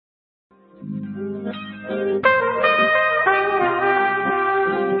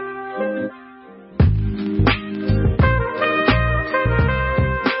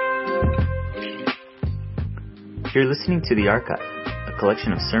You're listening to The Archive, a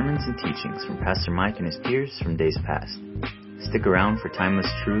collection of sermons and teachings from Pastor Mike and his peers from days past. Stick around for timeless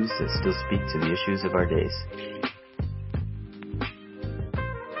truths that still speak to the issues of our days.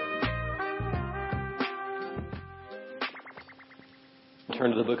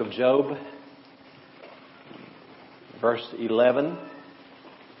 Turn to the book of Job, verse 11.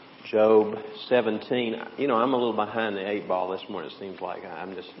 Job 17. You know, I'm a little behind the eight ball this morning. It seems like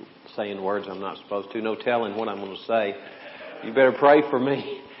I'm just saying words I'm not supposed to. No telling what I'm going to say. You better pray for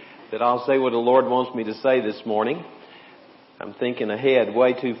me that I'll say what the Lord wants me to say this morning. I'm thinking ahead,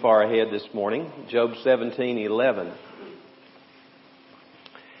 way too far ahead this morning. Job 17:11.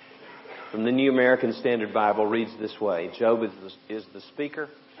 From the New American Standard Bible reads this way. Job is the speaker.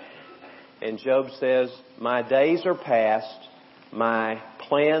 And Job says, "My days are past. My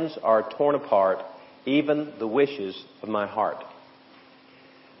plans are torn apart, even the wishes of my heart."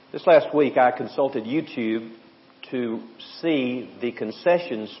 This last week I consulted YouTube to see the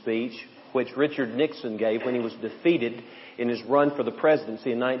concession speech which Richard Nixon gave when he was defeated in his run for the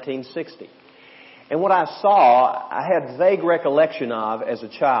presidency in 1960. And what I saw, I had vague recollection of as a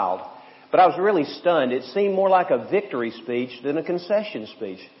child, but I was really stunned. It seemed more like a victory speech than a concession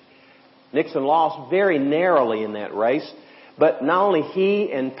speech. Nixon lost very narrowly in that race. But not only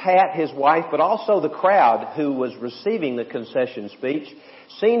he and Pat, his wife, but also the crowd who was receiving the concession speech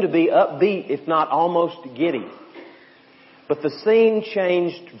seemed to be upbeat, if not almost giddy. But the scene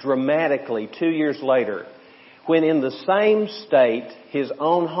changed dramatically 2 years later when in the same state, his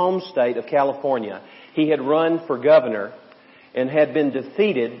own home state of California, he had run for governor and had been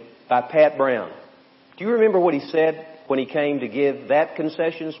defeated by Pat Brown. Do you remember what he said when he came to give that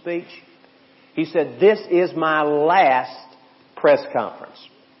concession speech? He said, "This is my last press conference.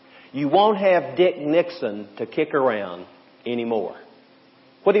 You won't have Dick Nixon to kick around anymore."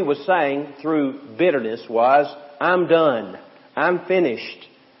 What he was saying through bitterness was, "I'm done. I'm finished.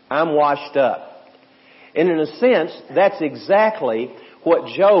 I'm washed up." And in a sense, that's exactly what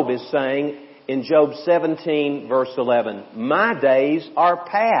Job is saying in Job 17 verse 11. My days are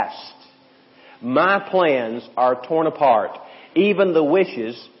past. My plans are torn apart, even the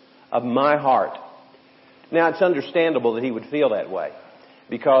wishes of my heart. Now, it's understandable that he would feel that way,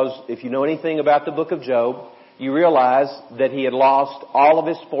 because if you know anything about the book of Job, you realize that he had lost all of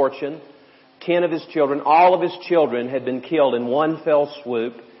his fortune, 10 of his children. All of his children had been killed in one fell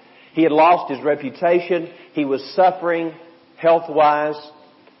swoop. He had lost his reputation. He was suffering health-wise.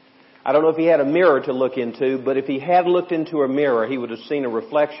 I don't know if he had a mirror to look into, but if he had looked into a mirror, he would have seen a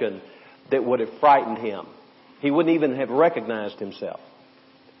reflection that would have frightened him. He wouldn't even have recognized himself.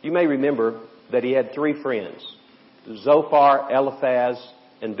 You may remember that he had 3 friends, Zophar, Eliphaz,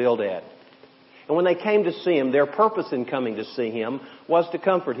 and Bildad. And when they came to see him, their purpose in coming to see him was to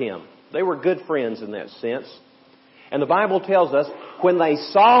comfort him. They were good friends in that sense. And the Bible tells us when they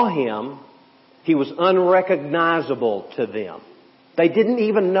saw him, he was unrecognizable to them. They didn't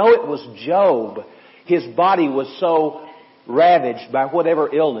even know it was Job. His body was so ravaged by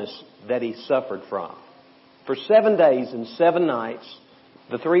whatever illness that he suffered from. For 7 days and 7 nights,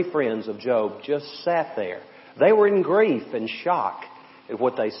 the 3 friends of Job just sat there. They were in grief and shock at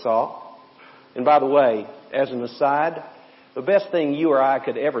what they saw. And by the way, as an aside, the best thing you or I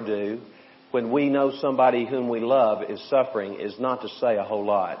could ever do when we know somebody whom we love is suffering is not to say a whole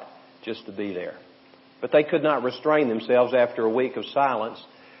lot, just to be there. But they could not restrain themselves after a week of silence.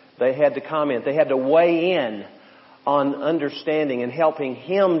 They had to comment. They had to weigh in on understanding and helping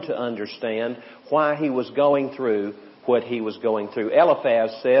him to understand why he was going through what he was going through.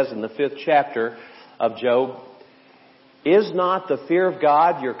 Eliphaz says in the 5th chapter of Job, "Is not the fear of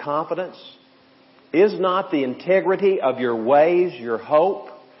God your confidence? Is not the integrity of your ways your hope?"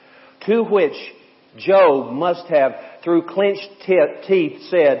 To which Job must have, through clenched teeth,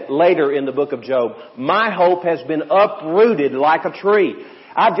 said later in the book of Job, "My hope has been uprooted like a tree.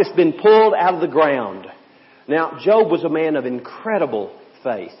 I've just been pulled out of the ground." Now, Job was a man of incredible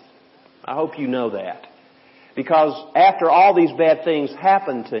faith. I hope you know that. Because after all these bad things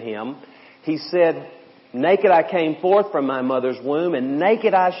happened to him, he said, "Naked I came forth from my mother's womb, and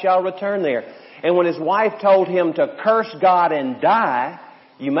naked I shall return there." And when his wife told him to curse God and die,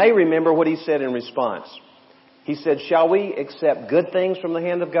 you may remember what he said in response. He said, "Shall we accept good things from the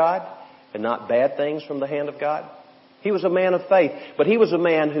hand of God and not bad things from the hand of God?" He was a man of faith, but he was a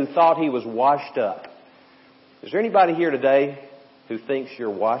man who thought he was washed up. Is there anybody here today who thinks you're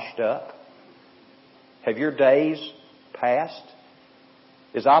washed up? Have your days passed?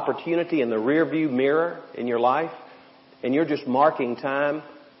 Is opportunity in the rearview mirror in your life, and you're just marking time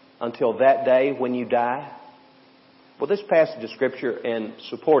until that day when you die? Well, this passage of Scripture and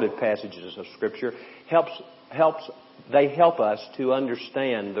supportive passages of Scripture help us to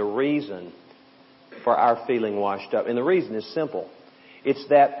understand the reason for our feeling washed up. And the reason is simple. It's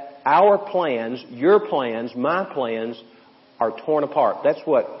that our plans, your plans, my plans, are torn apart. That's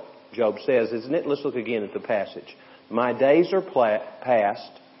what Job says, isn't it? Let's look again at the passage. My days are past.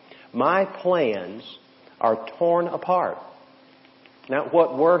 My plans are torn apart. Now,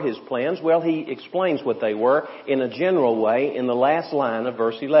 what were his plans? Well, he explains what they were in a general way in the last line of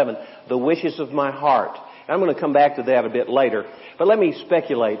verse 11. The wishes of my heart. And I'm going to come back to that a bit later. But let me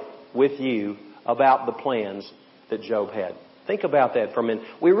speculate with you about the plans that Job had. Think about that for a minute.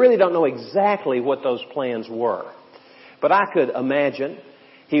 We really don't know exactly what those plans were. But I could imagine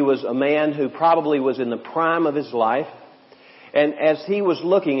he was a man who probably was in the prime of his life. And as he was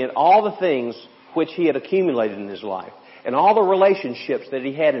looking at all the things which he had accumulated in his life, and all the relationships that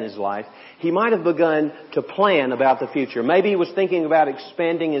he had in his life, he might have begun to plan about the future. Maybe he was thinking about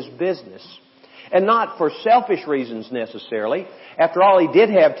expanding his business. And not for selfish reasons necessarily. After all, he did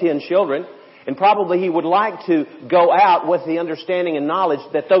have 10 children. And probably he would like to go out with the understanding and knowledge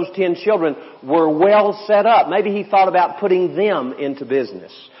that those 10 children were well set up. Maybe he thought about putting them into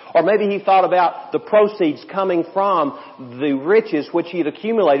business. Or maybe he thought about the proceeds coming from the riches which he had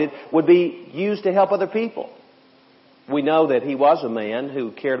accumulated would be used to help other people. We know that he was a man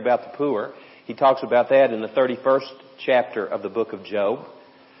who cared about the poor. He talks about that in the 31st chapter of the book of Job.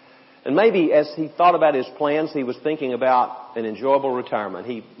 And maybe as he thought about his plans, he was thinking about an enjoyable retirement.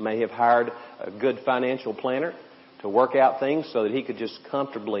 He may have hired a good financial planner to work out things so that he could just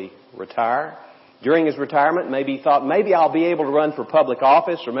comfortably retire. During his retirement, maybe he thought, maybe I'll be able to run for public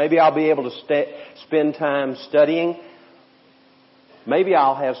office, or maybe I'll be able to spend time studying. Maybe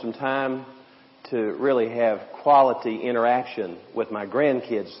I'll have some time to really have quality interaction with my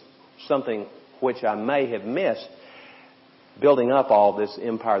grandkids, something which I may have missed building up all this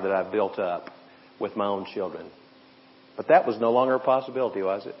empire that I've built up with my own children. But that was no longer a possibility,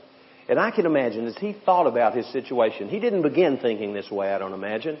 was it? And I can imagine as he thought about his situation, he didn't begin thinking this way, I don't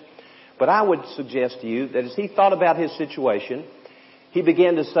imagine. But I would suggest to you that as he thought about his situation, he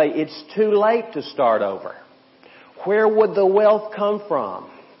began to say, it's too late to start over. Where would the wealth come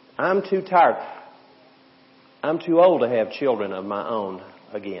from? I'm too tired. I'm too old to have children of my own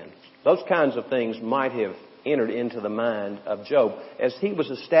again. Those kinds of things might have entered into the mind of Job as he was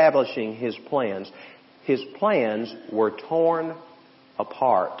establishing his plans. His plans were torn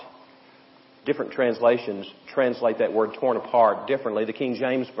apart. Different translations translate that word torn apart differently. The King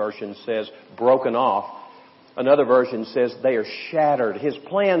James Version says broken off. Another version says they are shattered. His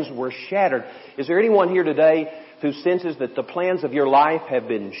plans were shattered. Is there anyone here today who senses that the plans of your life have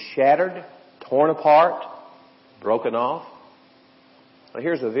been shattered, torn apart, broken off? Now,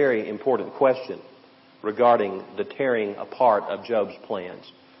 here's a very important question regarding the tearing apart of Job's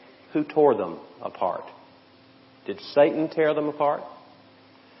plans. Who tore them apart? Did Satan tear them apart?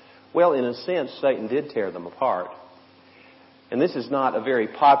 Well, in a sense, Satan did tear them apart. And this is not a very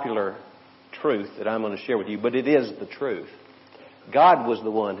popular truth that I'm going to share with you, but it is the truth. God was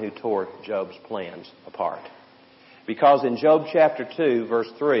the one who tore Job's plans apart. Because in Job chapter 2, verse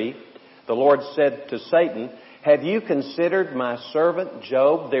 3, the Lord said to Satan, have you considered my servant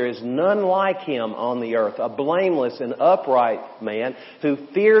Job? There is none like him on the earth, a blameless and upright man who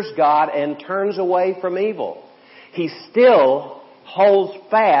fears God and turns away from evil. He still holds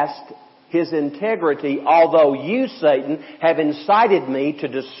fast his integrity, although you, Satan, have incited me to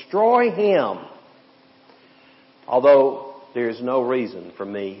destroy him. Although there is no reason for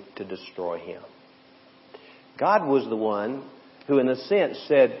me to destroy him. God was the one who, in a sense,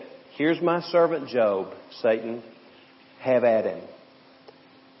 said, here's my servant Job, Satan, have at him.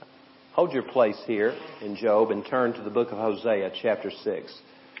 Hold your place here in Job and turn to the book of Hosea, chapter 6.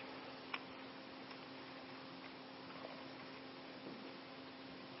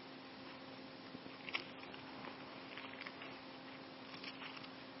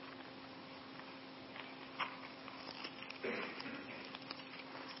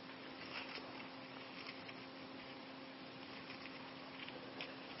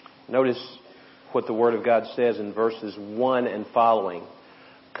 Notice what the Word of God says in verses 1 and following.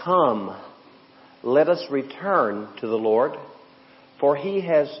 Come, let us return to the Lord, for He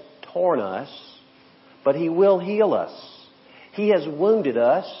has torn us, but He will heal us. He has wounded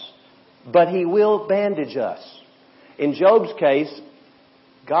us, but He will bandage us. In Job's case,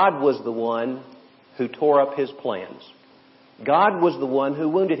 God was the one who tore up his plans. God was the one who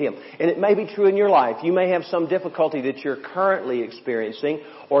wounded him. And it may be true in your life. You may have some difficulty that you're currently experiencing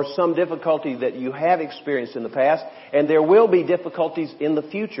or some difficulty that you have experienced in the past. And there will be difficulties in the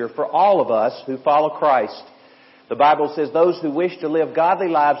future for all of us who follow Christ. The Bible says those who wish to live godly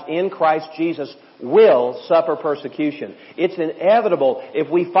lives in Christ Jesus will suffer persecution. It's inevitable. If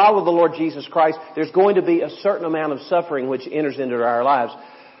we follow the Lord Jesus Christ, there's going to be a certain amount of suffering which enters into our lives.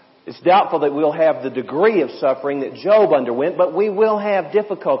 It's doubtful that we'll have the degree of suffering that Job underwent, but we will have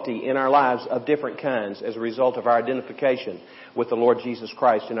difficulty in our lives of different kinds as a result of our identification with the Lord Jesus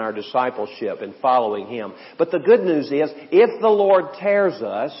Christ and our discipleship and following Him. But the good news is, if the Lord tears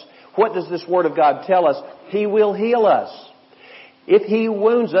us, what does this Word of God tell us? He will heal us. If He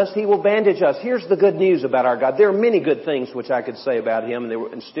wounds us, He will bandage us. Here's the good news about our God. There are many good things which I could say about Him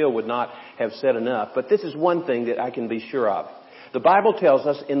and still would not have said enough. But this is one thing that I can be sure of. The Bible tells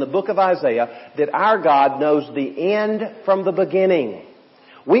us in the book of Isaiah that our God knows the end from the beginning.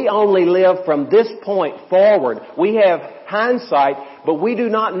 We only live from this point forward. We have hindsight, but we do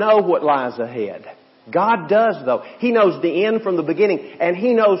not know what lies ahead. God does, though. He knows the end from the beginning, and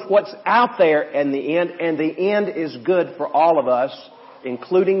He knows what's out there in the end, and the end is good for all of us,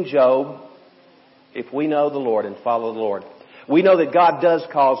 including Job, if we know the Lord and follow the Lord. We know that God does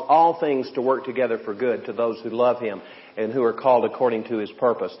cause all things to work together for good to those who love Him and who are called according to His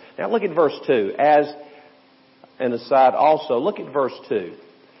purpose. Now look at verse 2. As an aside also, look at verse 2.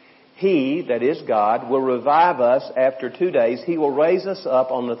 He, that is God, will revive us after 2 days. He will raise us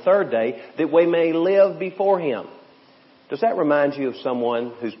up on the third day that we may live before Him. Does that remind you of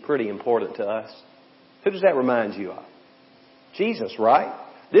someone who's pretty important to us? Who does that remind you of? Jesus, right?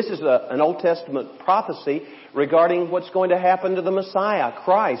 This is an Old Testament prophecy regarding what's going to happen to the Messiah,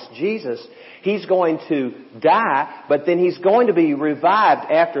 Christ, Jesus. He's going to die, but then He's going to be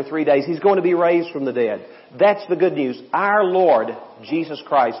revived after 3 days. He's going to be raised from the dead. That's the good news. Our Lord, Jesus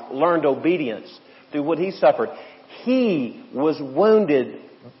Christ, learned obedience through what He suffered. He was wounded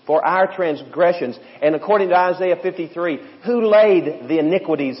for our transgressions. And according to Isaiah 53, who laid the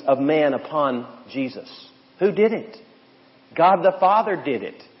iniquities of man upon Jesus? Who did it? God the Father did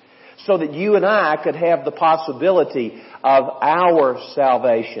it. So that you and I could have the possibility of our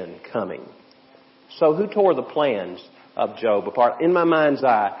salvation coming. So who tore the plans of Job apart? In my mind's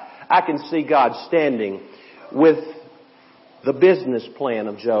eye, I can see God standing with the business plan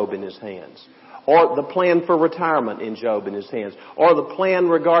of Job in His hands. Or the plan for retirement in Job in His hands. Or the plan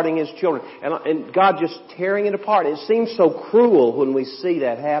regarding his children. And God just tearing it apart. It seems so cruel when we see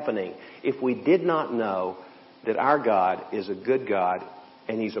that happening if we did not know that our God is a good God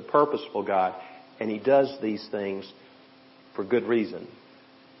and He's a purposeful God and He does these things for good reason.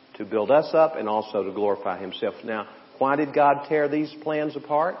 To build us up and also to glorify Himself. Now, why did God tear these plans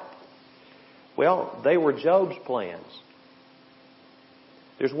apart? Well, they were Job's plans.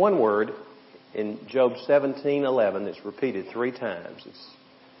 There's one word in Job 17:11 that's repeated 3 times. It's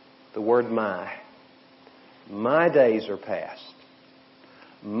the word my. My days are past.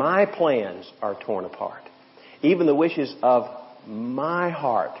 My plans are torn apart. Even the wishes of my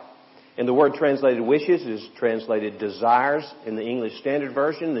heart. And the word translated wishes is translated desires in the English Standard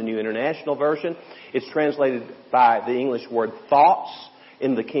Version, the New International Version. It's translated by the English word thoughts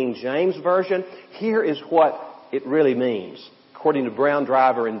in the King James Version. Here is what it really means. According to Brown,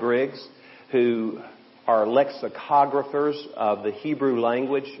 Driver, and Briggs, who are lexicographers of the Hebrew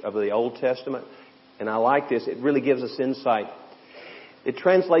language of the Old Testament, and I like this, it really gives us insight. It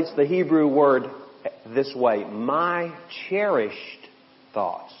translates the Hebrew word this way: my cherished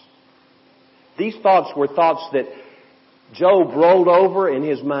thoughts. These thoughts were thoughts that Job rolled over in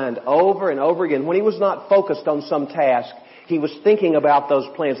his mind over and over again. When he was not focused on some task, he was thinking about those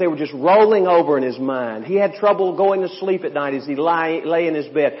plans. They were just rolling over in his mind. He had trouble going to sleep at night as he lay in his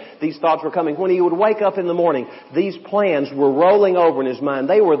bed. These thoughts were coming. When he would wake up in the morning, these plans were rolling over in his mind.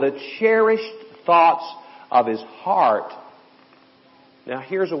 They were the cherished thoughts of his heart. Now,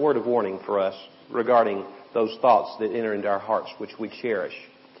 here's a word of warning for us regarding those thoughts that enter into our hearts, which we cherish.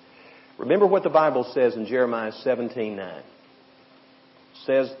 Remember what the Bible says in Jeremiah 17:9. It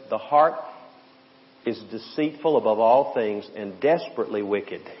says, the heart is deceitful above all things and desperately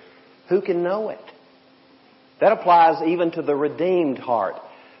wicked. Who can know it? That applies even to the redeemed heart.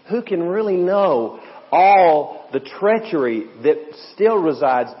 Who can really know all the treachery that still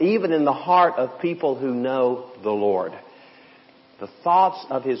resides even in the heart of people who know the Lord? The thoughts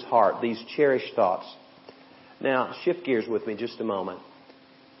of his heart, these cherished thoughts. Now, shift gears with me just a moment.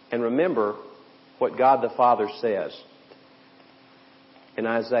 And remember what God the Father says in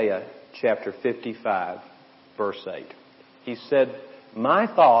Isaiah chapter 55, verse 8. He said, my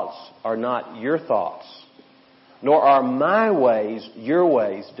thoughts are not your thoughts, nor are my ways your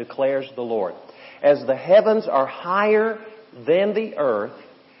ways, declares the Lord. As the heavens are higher than the earth,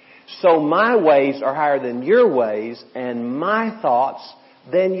 so my ways are higher than your ways, and my thoughts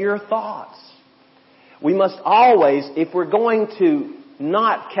than your thoughts. We must always, if we're going to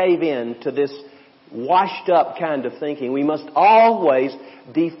not cave in to this washed up kind of thinking, we must always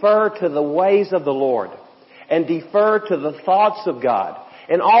defer to the ways of the Lord and defer to the thoughts of God,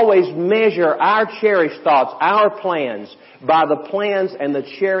 and always measure our cherished thoughts, our plans, by the plans and the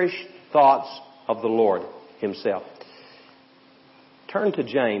cherished thoughts of the Lord Himself. Turn to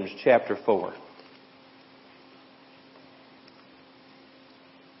James chapter 4.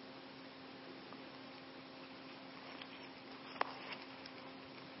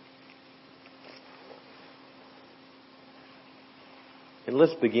 And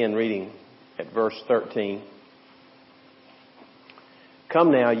let's begin reading at verse 13.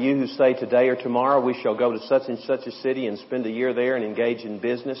 Come now, you who say today or tomorrow we shall go to such and such a city and spend a year there and engage in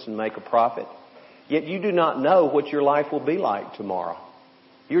business and make a profit. Yet you do not know what your life will be like tomorrow.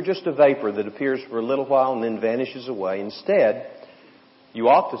 You're just a vapor that appears for a little while and then vanishes away. Instead, you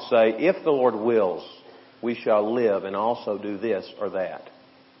ought to say, if the Lord wills, we shall live and also do this or that.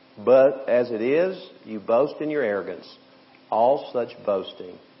 But as it is, you boast in your arrogance. All such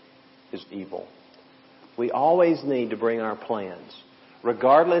boasting is evil. We always need to bring our plans,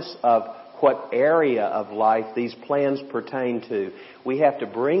 regardless of what area of life these plans pertain to. We have to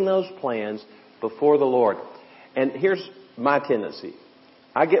bring those plans before the Lord. And here's my tendency.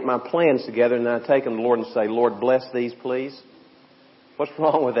 I get my plans together and I take them to the Lord and say, Lord, bless these, please. What's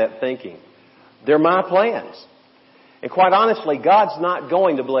wrong with that thinking? They're my plans. And quite honestly, God's not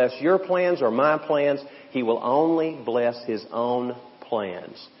going to bless your plans or my plans. He will only bless His own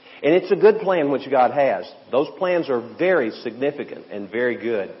plans. And it's a good plan which God has. Those plans are very significant and very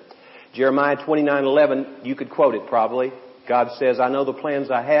good. Jeremiah 29:11, you could quote it probably. God says, I know the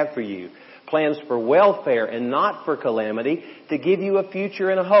plans I have for you. Plans for welfare and not for calamity, to give you a future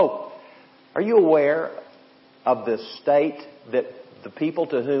and a hope. Are you aware of the state that the people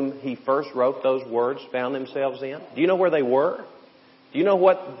to whom He first wrote those words found themselves in? Do you know where they were? Do you know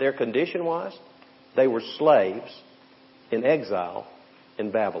what their condition was? They were slaves in exile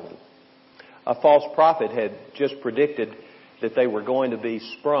in Babylon. A false prophet had just predicted that they were going to be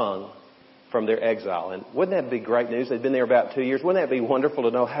sprung from their exile. And wouldn't that be great news? They'd been there about 2 years. Wouldn't that be wonderful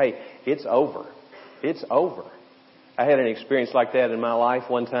to know, hey, it's over. It's over. I had an experience like that in my life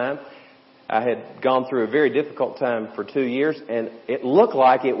one time. I had gone through a very difficult time for 2 years, and it looked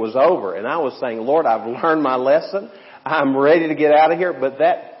like it was over. And I was saying, Lord, I've learned my lesson. I'm ready to get out of here. But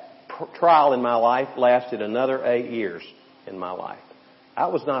that trial in my life lasted another 8 years in my life. I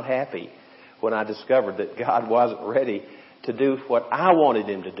was not happy when I discovered that God wasn't ready to do what I wanted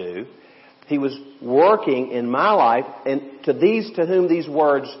Him to do. He was working in my life, and to whom these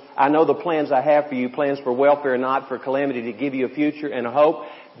words, I know the plans I have for you, plans for welfare, not for calamity, to give you a future and a hope.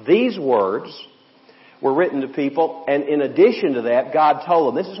 These words were written to people, and in addition to that, God told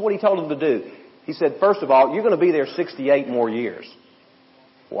them, this is what He told them to do. He said, first of all, you're going to be there 68 more years.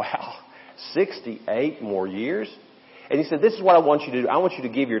 Wow, 68 more years? And He said, this is what I want you to do. I want you to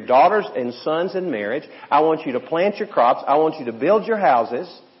give your daughters and sons in marriage. I want you to plant your crops. I want you to build your houses.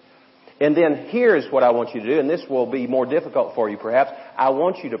 And then here's what I want you to do, and this will be more difficult for you perhaps. I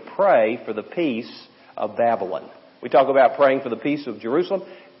want you to pray for the peace of Babylon. We talk about praying for the peace of Jerusalem.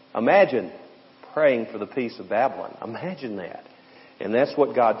 Imagine praying for the peace of Babylon. Imagine that. And that's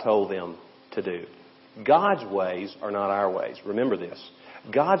what God told them to do. God's ways are not our ways. Remember this.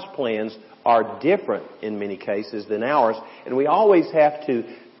 God's plans are different in many cases than ours, and we always have to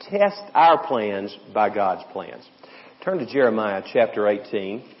test our plans by God's plans. Turn to Jeremiah chapter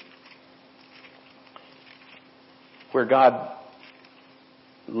 18. Where God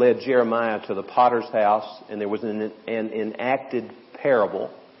led Jeremiah to the potter's house, and there was an enacted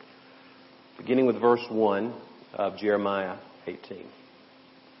parable, beginning with verse 1 of Jeremiah 18.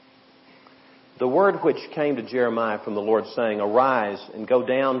 The word which came to Jeremiah from the Lord, saying, Arise and go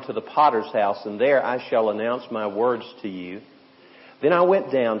down to the potter's house, and there I shall announce my words to you. Then I went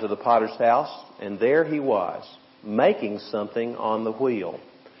down to the potter's house, and there he was, making something on the wheel.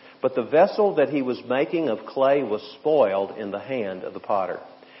 But the vessel that he was making of clay was spoiled in the hand of the potter.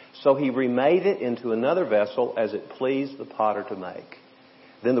 So he remade it into another vessel as it pleased the potter to make.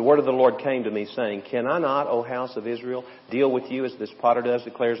 Then the word of the Lord came to me, saying, Can I not, O house of Israel, deal with you as this potter does,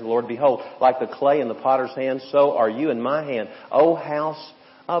 declares the Lord? Behold, like the clay in the potter's hand, so are you in my hand, O house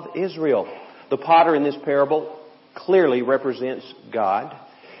of Israel. The potter in this parable clearly represents God.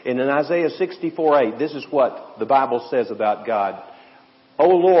 And in Isaiah 64:8, this is what the Bible says about God. O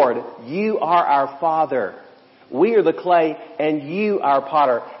Lord, you are our Father. We are the clay and you our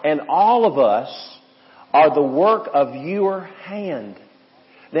potter. And all of us are the work of your hand.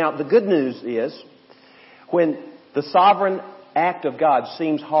 Now, the good news is, when the sovereign act of God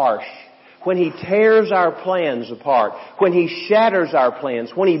seems harsh, when He tears our plans apart, when He shatters our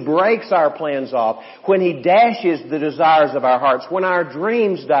plans, when He breaks our plans off, when He dashes the desires of our hearts, when our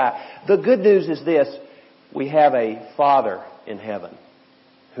dreams die, the good news is this: we have a Father in heaven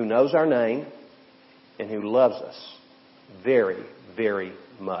who knows our name and who loves us very, very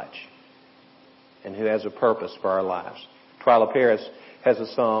much, and who has a purpose for our lives. Twyla Paris has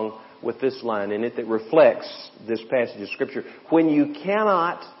a song with this line in it that reflects this passage of Scripture. When you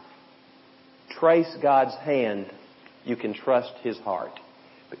cannot trace God's hand, you can trust His heart,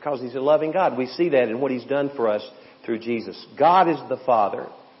 because He's a loving God. We see that in what He's done for us through Jesus. God is the Father.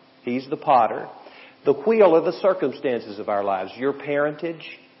 He's the potter. The wheel are the circumstances of our lives. Your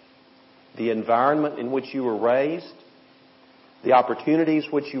parentage, the environment in which you were raised, the opportunities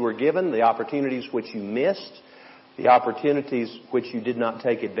which you were given, the opportunities which you missed, the opportunities which you did not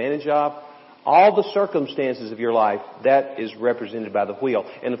take advantage of. All the circumstances of your life, that is represented by the wheel.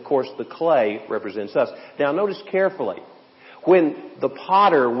 And of course, the clay represents us. Now notice carefully. When the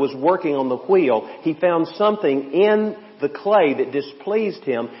potter was working on the wheel, he found something in the clay that displeased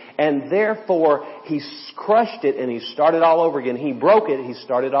him, and therefore he crushed it and he started all over again. He broke it, he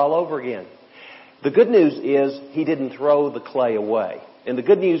started all over again. The good news is he didn't throw the clay away. And the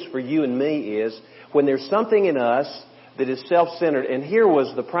good news for you and me is, when there's something in us that is self-centered, and here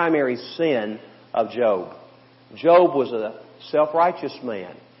was the primary sin of Job. Job was a self-righteous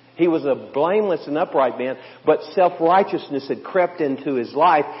man. He was a blameless and upright man, but self-righteousness had crept into his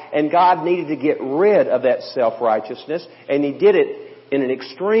life, and God needed to get rid of that self-righteousness, and He did it in an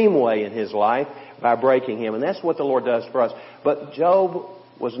extreme way in his life by breaking him. And that's what the Lord does for us. But Job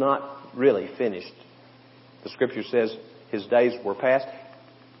was not really finished. The Scripture says his days were past.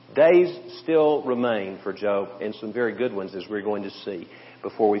 Days still remain for Job, and some very good ones, as we're going to see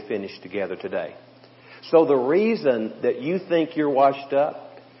before we finish together today. So the reason that you think you're washed up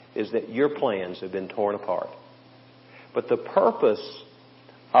is that your plans have been torn apart. But the purpose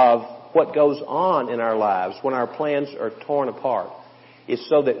of what goes on in our lives when our plans are torn apart is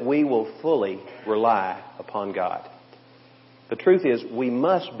so that we will fully rely upon God. The truth is, we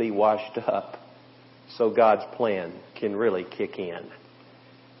must be washed up so God's plan can really kick in.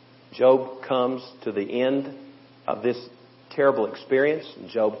 Job comes to the end of this terrible experience. In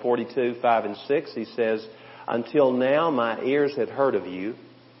Job 42, 5 and 6, he says, "Until now my ears had heard of you,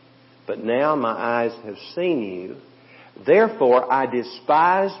 but now my eyes have seen you. Therefore I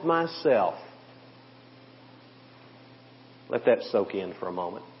despised myself." Let that soak in for a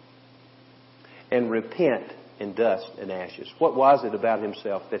moment. "And repent in dust and ashes." What was it about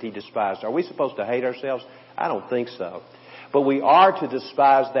himself that he despised? Are we supposed to hate ourselves? I don't think so. But we are to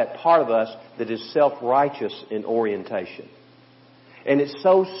despise that part of us that is self-righteous in orientation. And it's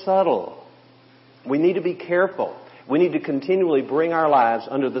so subtle. We need to be careful. We need to continually bring our lives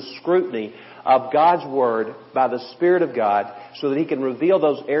under the scrutiny of God's Word by the Spirit of God, so that He can reveal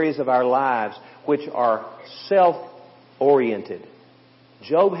those areas of our lives which are self-oriented.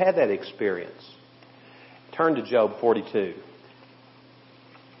 Job had that experience. Turn to Job 42.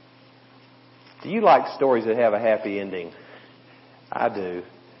 Do you like stories that have a happy ending? I do.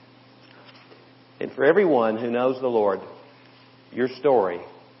 And for everyone who knows the Lord, your story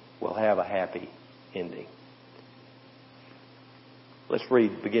will have a happy ending. Let's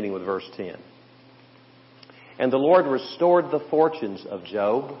read beginning with verse 10. "And the Lord restored the fortunes of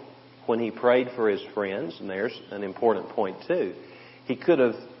Job when he prayed for his friends." And there's an important point too. He could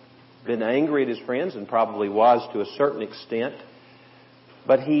have been angry at his friends, and probably was to a certain extent.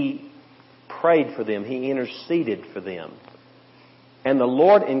 But he prayed for them. He interceded for them. "And the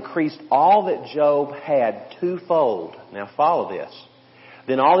Lord increased all that Job had twofold." Now follow this.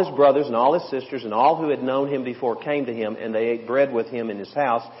 "Then all his brothers and all his sisters and all who had known him before came to him, and they ate bread with him in his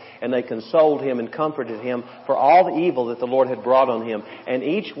house, and they consoled him and comforted him for all the evil that the Lord had brought on him. And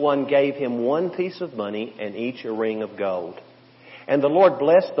each one gave him one piece of money, and each a ring of gold. And the Lord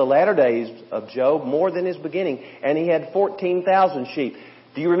blessed the latter days of Job more than his beginning, and he had 14,000 sheep."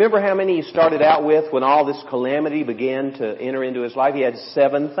 Do you remember how many he started out with when all this calamity began to enter into his life? He had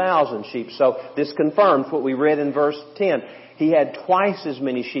 7,000 sheep. So this confirms what we read in verse 10. He had twice as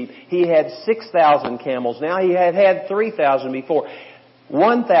many sheep. He had 6,000 camels. Now he had 3,000 before.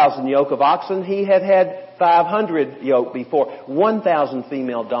 1,000 yoke of oxen. He had 500 yoke before. 1,000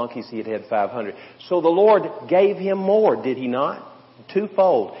 female donkeys. He had 500. So the Lord gave him more, did He not?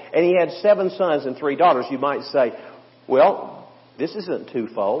 Twofold. And he had 7 sons and 3 daughters. You might say, well, this isn't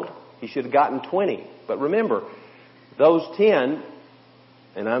twofold. He should have gotten 20. But remember, Those 10,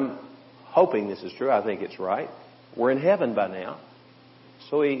 and I'm hoping this is true, I think it's right, were in heaven by now.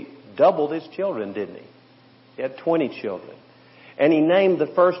 So he doubled his children, didn't he? He had 20 children. And he named the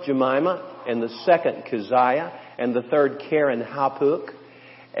first Jemimah, and the second Keziah, and the third Karen Hapuk.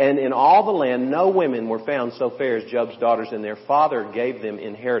 And in all the land, no women were found so fair as Job's daughters, and their father gave them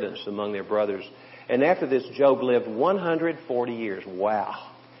inheritance among their brothers. And after this, Job lived 140 years. Wow.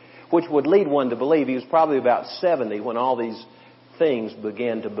 Which would lead one to believe he was probably about 70 when all these things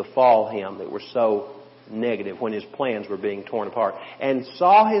began to befall him that were so negative, when his plans were being torn apart. And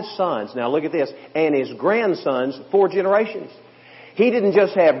saw his sons, now look at this, and his grandsons 4 generations. He didn't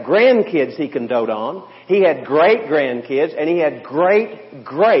just have grandkids he can dote on. He had great-grandkids, and he had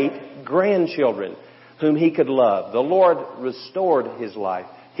great-great-grandchildren whom he could love. The Lord restored his life.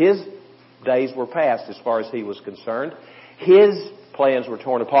 His days were past as far as he was concerned. His plans were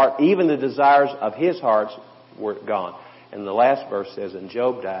torn apart. Even the desires of his hearts were gone. And the last verse says, and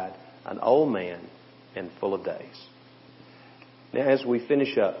Job died an old man and full of days. Now, as we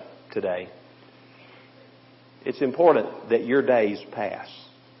finish up today, it's important that your days pass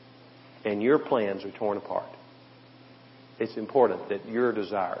and your plans are torn apart. It's important that your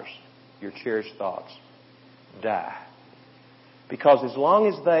desires, your cherished thoughts, die. Because as long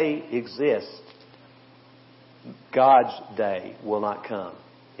as they exist, God's day will not come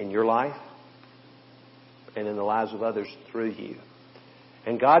in your life and in the lives of others through you.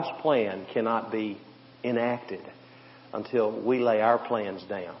 And God's plan cannot be enacted until we lay our plans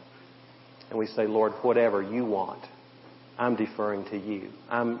down. And we say, Lord, whatever you want, I'm deferring to you.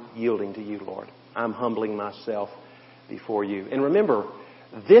 I'm yielding to you, Lord. I'm humbling myself before you. And remember,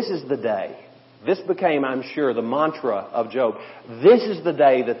 this is the day. This became, I'm sure, the mantra of Job. This is the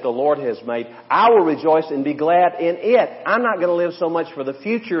day that the Lord has made. I will rejoice and be glad in it. I'm not going to live so much for the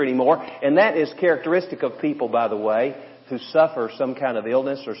future anymore. And that is characteristic of people, by the way, who suffer some kind of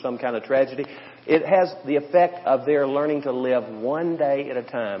illness or some kind of tragedy. It has the effect of their learning to live one day at a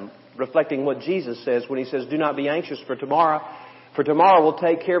time, reflecting what Jesus says when He says, do not be anxious for tomorrow will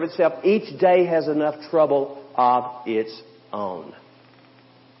take care of itself. Each day has enough trouble of its own.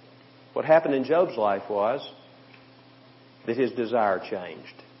 What happened in Job's life was that his desire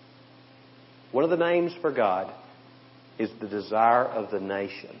changed. One of the names for God is the desire of the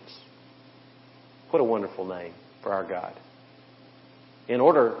nations. What a wonderful name for our God. In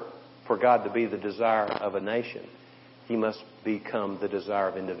order for God to be the desire of a nation, He must become the desire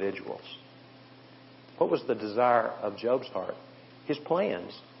of individuals. What was the desire of Job's heart? His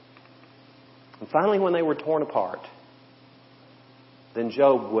plans. And finally, when they were torn apart, then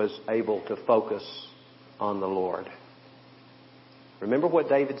Job was able to focus on the Lord. Remember what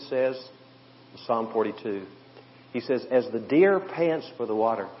David says in Psalm 42. He says, as the deer pants for the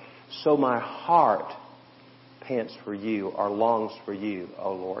water, so my heart pants for you or longs for you,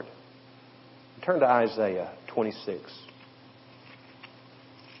 O Lord. Turn to Isaiah 26.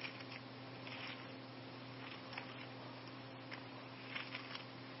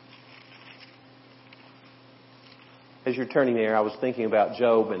 As you're turning there, I was thinking about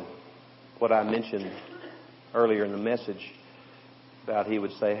Job and what I mentioned earlier in the message about he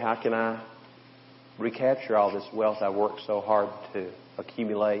would say, how can I recapture all this wealth I worked so hard to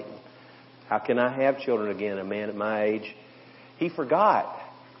accumulate? How can I have children again, a man at my age? He forgot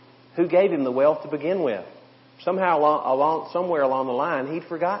who gave him the wealth to begin with. Somewhere along the line, he'd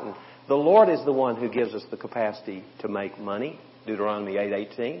forgotten. The Lord is the one who gives us the capacity to make money, Deuteronomy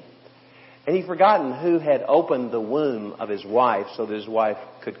 8:18. And he'd forgotten who had opened the womb of his wife so that his wife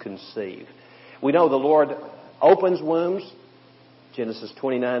could conceive. We know the Lord opens wombs, Genesis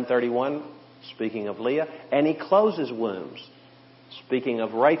 29:31, speaking of Leah, and He closes wombs, speaking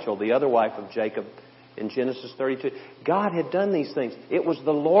of Rachel, the other wife of Jacob, in Genesis 32. God had done these things. It was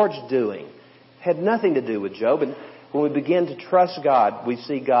the Lord's doing. It had nothing to do with Job. And when we begin to trust God, we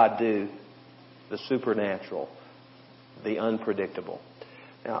see God do the supernatural, the unpredictable.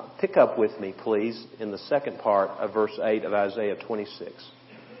 Now, pick up with me, please, in the second part of verse 8 of Isaiah 26.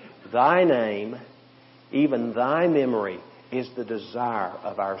 Thy name, even Thy memory, is the desire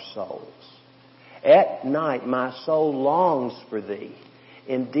of our souls. At night my soul longs for Thee.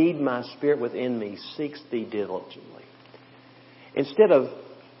 Indeed, my spirit within me seeks Thee diligently. Instead of,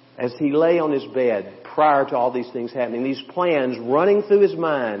 as he lay on his bed prior to all these things happening, these plans running through his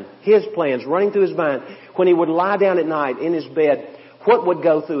mind, his plans running through his mind, when he would lie down at night in his bed, what would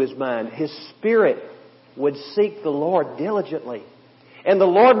go through his mind? His spirit would seek the Lord diligently. And the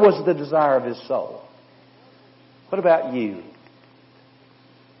Lord was the desire of his soul. What about you?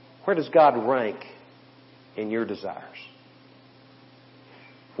 Where does God rank in your desires?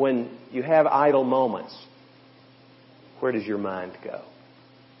 When you have idle moments, where does your mind go?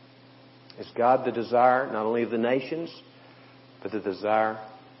 Is God the desire not only of the nations, but the desire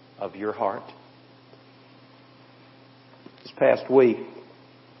of your heart? This past week,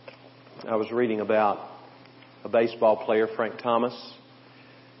 I was reading about a baseball player, Frank Thomas,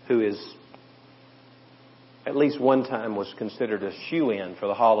 who is, at least one time, was considered a shoo-in for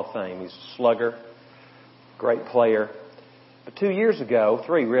the Hall of Fame. He's a slugger, great player. But 2 years ago,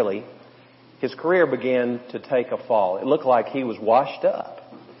 3 really, his career began to take a fall. It looked like he was washed up.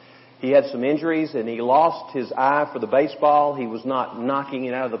 He had some injuries and he lost his eye for the baseball. He was not knocking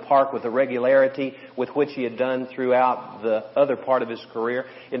it out of the park with the regularity with which he had done throughout the other part of his career.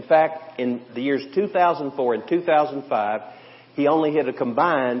 In fact, in the years 2004 and 2005, he only hit a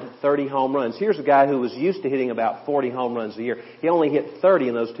combined 30 home runs. Here's a guy who was used to hitting about 40 home runs a year. He only hit 30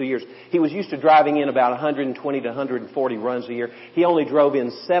 in those 2 years. He was used to driving in about 120 to 140 runs a year. He only drove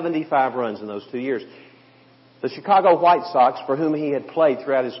in 75 runs in those 2 years. The Chicago White Sox, for whom he had played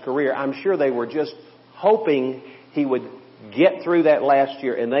throughout his career, I'm sure they were just hoping he would get through that last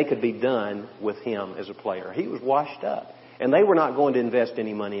year and they could be done with him as a player. He was washed up. And they were not going to invest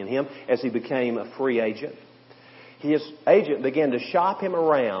any money in him as he became a free agent. His agent began to shop him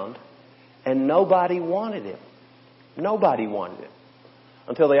around and nobody wanted him. Nobody wanted him.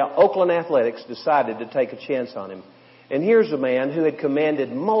 Until the Oakland Athletics decided to take a chance on him. And here's a man who had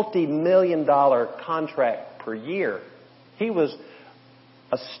commanded multi-million-dollar contract per year. He was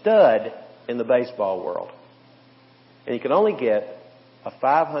a stud in the baseball world. And he could only get a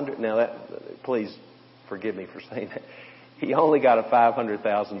 $500,000, now that, please forgive me for saying that. He only got a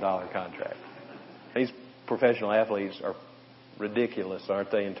 $500,000 contract. These professional athletes are ridiculous,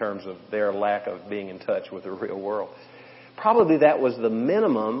 aren't they, in terms of their lack of being in touch with the real world. Probably that was the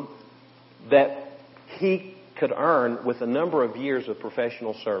minimum that he could earn with the number of years of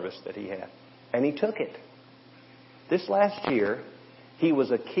professional service that he had. And he took it. This last year, he was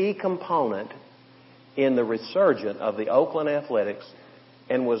a key component in the resurgence of the Oakland Athletics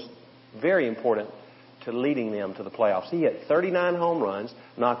and was very important to leading them to the playoffs. He hit 39 home runs,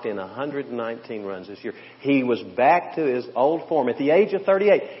 knocked in 119 runs this year. He was back to his old form. At the age of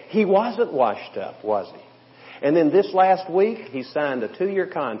 38, he wasn't washed up, was he? And then this last week, he signed a 2-year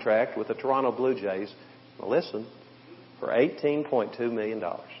contract with the Toronto Blue Jays, listen, for $18.2 million.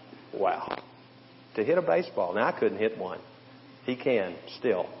 Wow. To hit a baseball. Now, I couldn't hit one. He can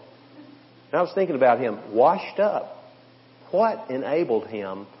still. And I was thinking about him washed up. What enabled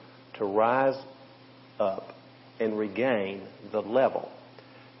him to rise up and regain the level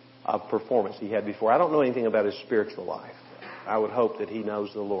of performance he had before? I don't know anything about his spiritual life. I would hope that he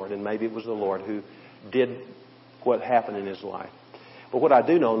knows the Lord, and maybe it was the Lord who did what happened in his life. But what I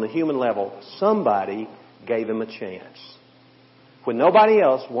do know, on the human level, somebody gave him a chance. When nobody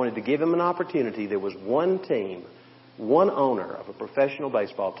else wanted to give him an opportunity, there was one team, one owner of a professional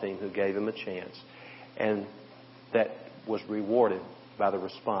baseball team who gave him a chance. And that was rewarded by the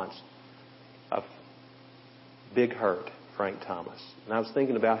response of Big Hurt, Frank Thomas. And I was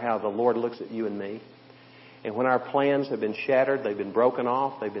thinking about how the Lord looks at you and me. And when our plans have been shattered, they've been broken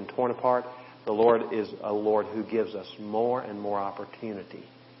off, they've been torn apart, the Lord is a Lord who gives us more and more opportunity.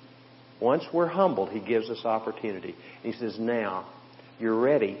 Once we're humbled, He gives us opportunity. He says, now, you're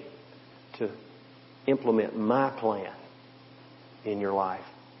ready to implement my plan in your life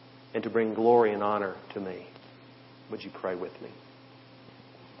and to bring glory and honor to me. Would you pray with me?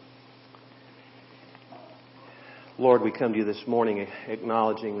 Lord, we come to you this morning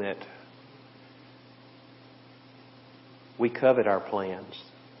acknowledging that we covet our plans.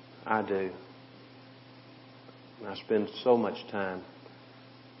 I do. And I spend so much time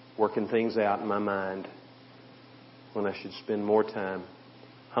working things out in my mind when I should spend more time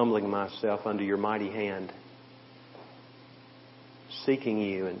humbling myself under your mighty hand, seeking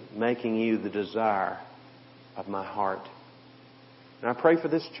you and making you the desire of my heart. And I pray for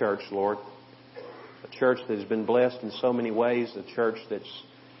this church, Lord, a church that has been blessed in so many ways, a church that's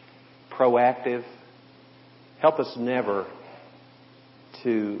proactive. Help us never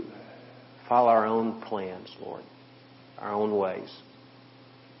to follow our own plans, Lord, our own ways.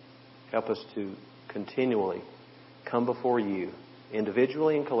 Help us to continually come before you,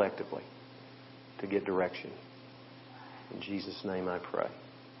 individually and collectively, to get direction. In Jesus' name I pray.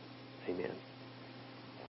 Amen.